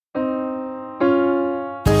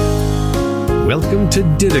Welcome to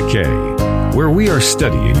Didache, where we are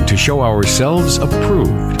studying to show ourselves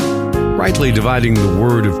approved, rightly dividing the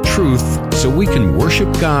word of truth so we can worship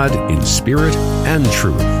God in spirit and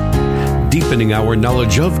truth, deepening our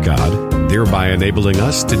knowledge of God, thereby enabling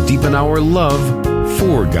us to deepen our love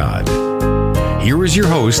for God. Here is your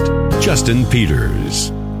host, Justin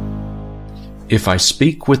Peters. If I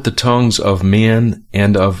speak with the tongues of men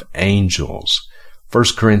and of angels, 1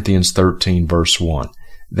 Corinthians 13, verse 1.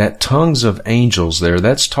 That tongues of angels there,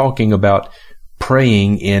 that's talking about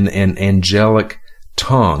praying in an angelic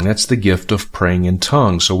tongue. That's the gift of praying in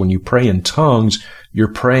tongues. So when you pray in tongues, you're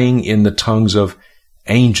praying in the tongues of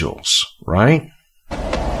angels, right?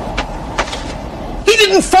 He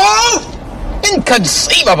didn't fall?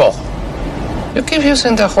 Inconceivable! You keep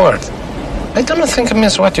using the word. I don't think it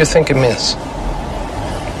means what you think it means.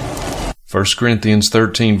 1 Corinthians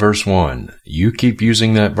 13, verse 1. You keep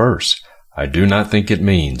using that verse. I do not think it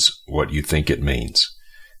means what you think it means.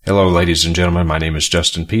 Hello, ladies and gentlemen. My name is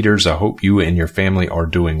Justin Peters. I hope you and your family are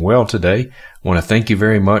doing well today. I want to thank you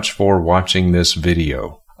very much for watching this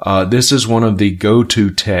video. This is one of the go-to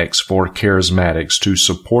texts for charismatics to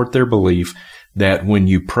support their belief that when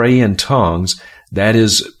you pray in tongues, that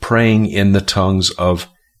is praying in the tongues of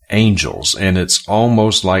angels. And it's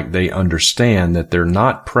almost like they understand that they're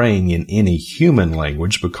not praying in any human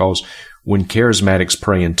language, because when charismatics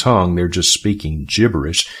pray in tongue, they're just speaking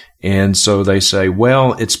gibberish. And so they say,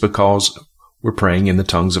 well, it's because we're praying in the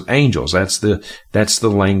tongues of angels. That's the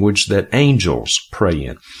language that angels pray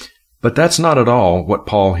in. But that's not at all what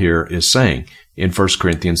Paul here is saying in 1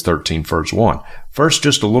 Corinthians 13, verse 1. First,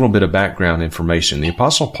 just a little bit of background information. The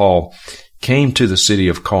Apostle Paul came to the city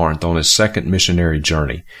of Corinth on his second missionary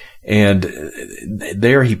journey. And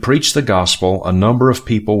there he preached the gospel. A number of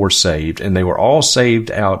people were saved, and they were all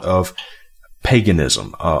saved out of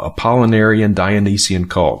paganism, Apollinarian, Dionysian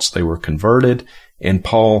cults. They were converted, and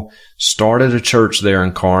Paul started a church there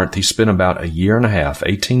in Corinth. He spent about a year and a half,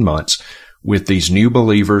 18 months, with these new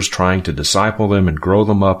believers, trying to disciple them and grow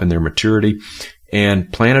them up in their maturity,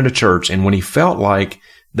 and planted a church. And when he felt like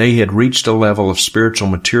they had reached a level of spiritual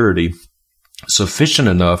maturity sufficient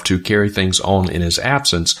enough to carry things on in his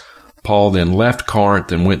absence, Paul then left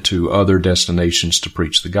Corinth and went to other destinations to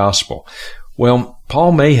preach the gospel. Well,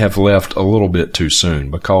 Paul may have left a little bit too soon,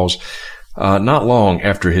 because not long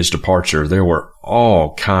after his departure, there were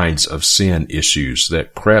all kinds of sin issues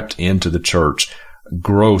that crept into the church,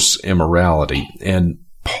 gross immorality. And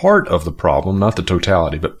part of the problem, not the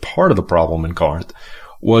totality, but part of the problem in Corinth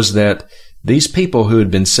was that these people who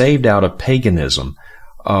had been saved out of paganism,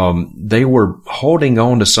 they were holding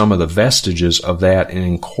on to some of the vestiges of that and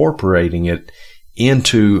incorporating it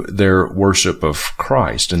into their worship of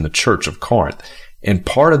Christ in the church of Corinth. And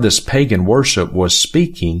part of this pagan worship was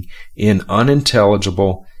speaking in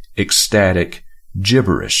unintelligible, ecstatic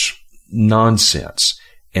gibberish, nonsense.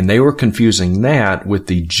 And they were confusing that with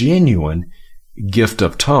the genuine gift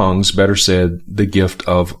of tongues, better said, the gift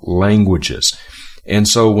of languages. And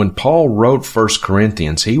so when Paul wrote 1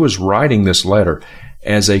 Corinthians, he was writing this letter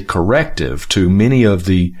as a corrective to many of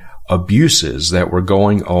the abuses that were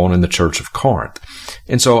going on in the church of Corinth.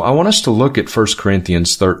 And so I want us to look at 1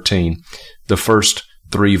 Corinthians 13, the first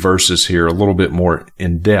 3 verses here, a little bit more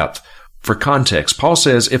in depth. For context, Paul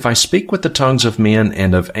says, if I speak with the tongues of men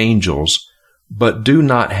and of angels, but do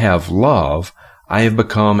not have love, I have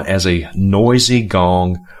become as a noisy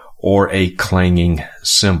gong or a clanging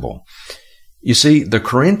cymbal. You see, the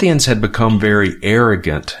Corinthians had become very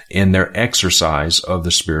arrogant in their exercise of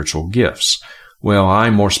the spiritual gifts. Well,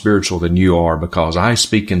 I'm more spiritual than you are because I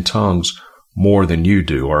speak in tongues more than you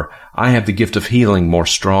do, or I have the gift of healing more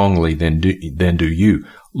strongly than do you.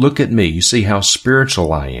 Look at me. You see how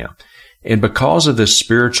spiritual I am. And because of this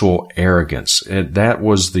spiritual arrogance, that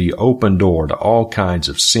was the open door to all kinds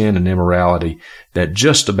of sin and immorality that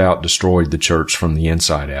just about destroyed the church from the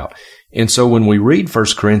inside out. And so when we read 1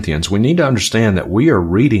 Corinthians, we need to understand that we are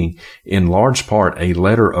reading in large part a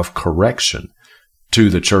letter of correction to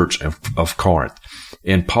the church of Corinth.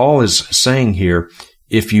 And Paul is saying here,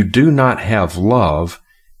 if you do not have love,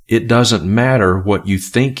 it doesn't matter what you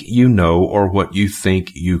think you know or what you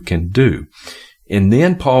think you can do. And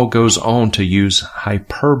then Paul goes on to use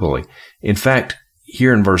hyperbole. In fact,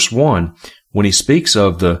 here in verse 1, when he speaks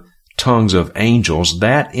of the tongues of angels,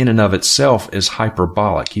 that in and of itself is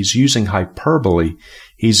hyperbolic. He's using hyperbole.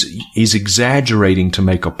 He's exaggerating to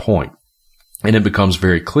make a point. And it becomes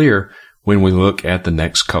very clear when we look at the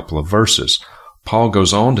next couple of verses. Paul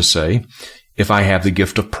goes on to say, if I have the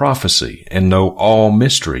gift of prophecy and know all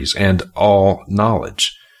mysteries and all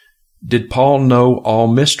knowledge. Did Paul know all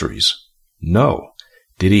mysteries? No.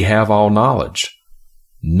 Did he have all knowledge?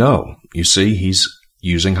 No. You see, he's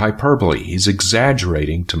using hyperbole. He's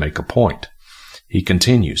exaggerating to make a point. He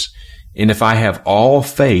continues, and if I have all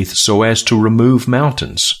faith so as to remove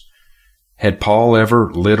mountains. Had Paul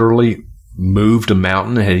ever literally moved a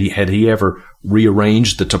mountain? Had he ever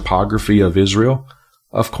rearranged the topography of Israel?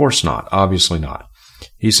 Of course not. Obviously not.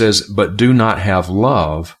 He says, but do not have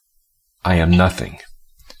love, I am nothing.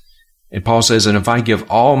 And Paul says, and if I give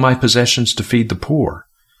all my possessions to feed the poor,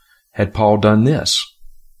 had Paul done this?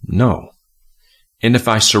 No. And if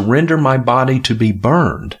I surrender my body to be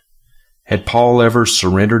burned, had Paul ever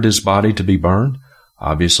surrendered his body to be burned?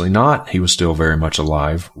 Obviously not. He was still very much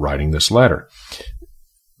alive writing this letter.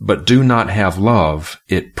 But do not have love,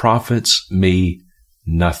 it profits me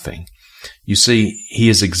nothing. You see, he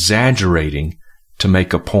is exaggerating to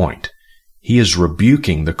make a point. He is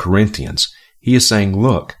rebuking the Corinthians. He is saying,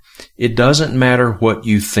 look, it doesn't matter what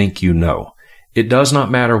you think you know. It does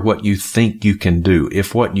not matter what you think you can do.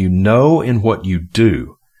 If what you know and what you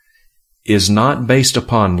do is not based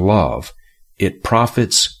upon love, it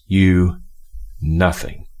profits you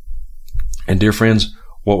nothing. And dear friends,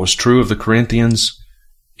 what was true of the Corinthians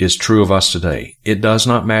is true of us today. It does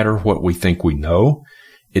not matter what we think we know.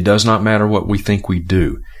 It does not matter what we think we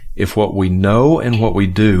do. If what we know and what we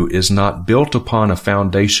do is not built upon a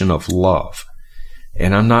foundation of love,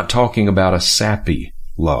 and I'm not talking about a sappy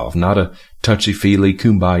love, not a touchy-feely,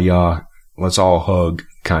 kumbaya, let's all hug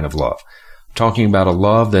kind of love. I'm talking about a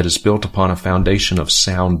love that is built upon a foundation of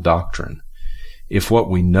sound doctrine. If what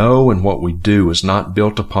we know and what we do is not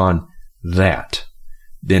built upon that,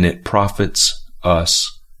 then it profits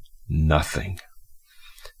us nothing.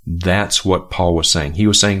 That's what Paul was saying. He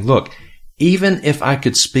was saying, look, even if I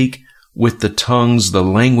could speak with the tongues, the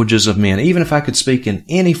languages of men, even if I could speak in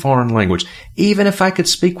any foreign language, even if I could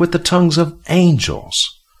speak with the tongues of angels,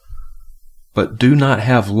 but do not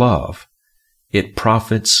have love, it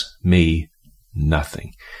profits me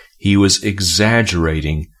nothing. He was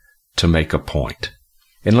exaggerating to make a point.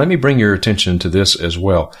 And let me bring your attention to this as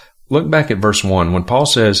well. Look back at verse 1. When Paul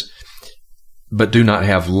says, but do not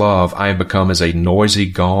have love, I have become as a noisy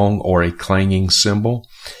gong or a clanging cymbal.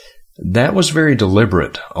 That was very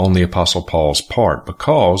deliberate on the Apostle Paul's part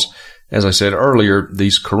because, as I said earlier,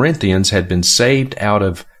 these Corinthians had been saved out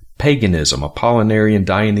of paganism, Apollinarian,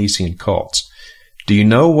 Dionysian cults. Do you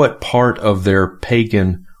know what part of their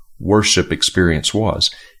pagan worship experience was?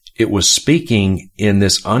 It was speaking in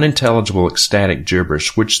this unintelligible ecstatic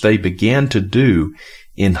gibberish, which they began to do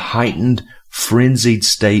in heightened, frenzied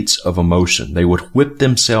states of emotion. They would whip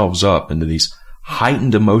themselves up into these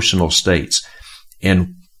heightened emotional states.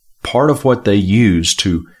 And part of what they used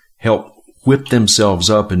to help whip themselves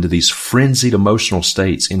up into these frenzied emotional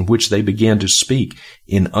states in which they began to speak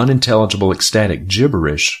in unintelligible ecstatic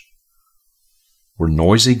gibberish were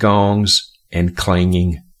noisy gongs and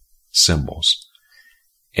clanging cymbals.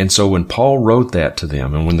 And so when Paul wrote that to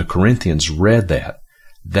them, and when the Corinthians read that,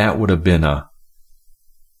 that would have been a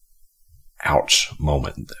ouch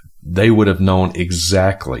moment. They would have known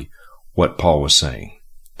exactly what Paul was saying.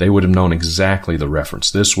 They would have known exactly the reference.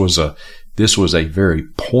 This was a very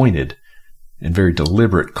pointed and very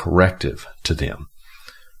deliberate corrective to them.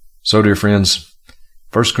 So, dear friends,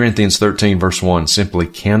 1 Corinthians 13 verse 1 simply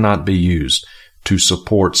cannot be used to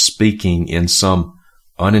support speaking in some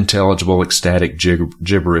unintelligible ecstatic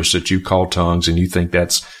gibberish that you call tongues and you think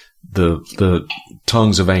that's the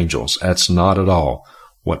tongues of angels. That's not at all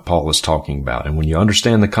what Paul is talking about. And when you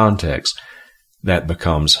understand the context, that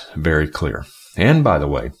becomes very clear. And by the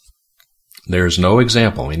way, there is no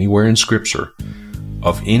example anywhere in Scripture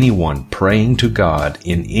of anyone praying to God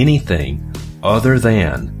in anything other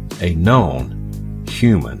than a known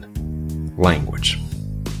human language.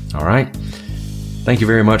 All right? Thank you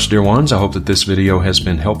very much, dear ones. I hope that this video has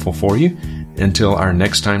been helpful for you. Until our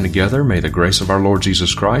next time together, may the grace of our Lord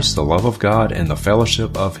Jesus Christ, the love of God, and the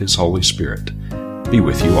fellowship of His Holy Spirit be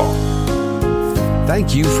with you all.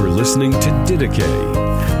 Thank you for listening to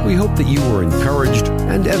Didache. We hope that you were encouraged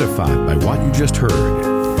and edified by what you just heard.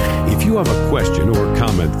 If you have a question or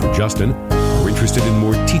comment for Justin, are interested in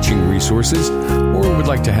more teaching resources, or would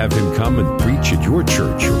like to have him come and preach at your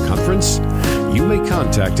church or conference, you may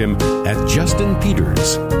contact him at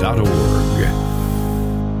justinpeters.org.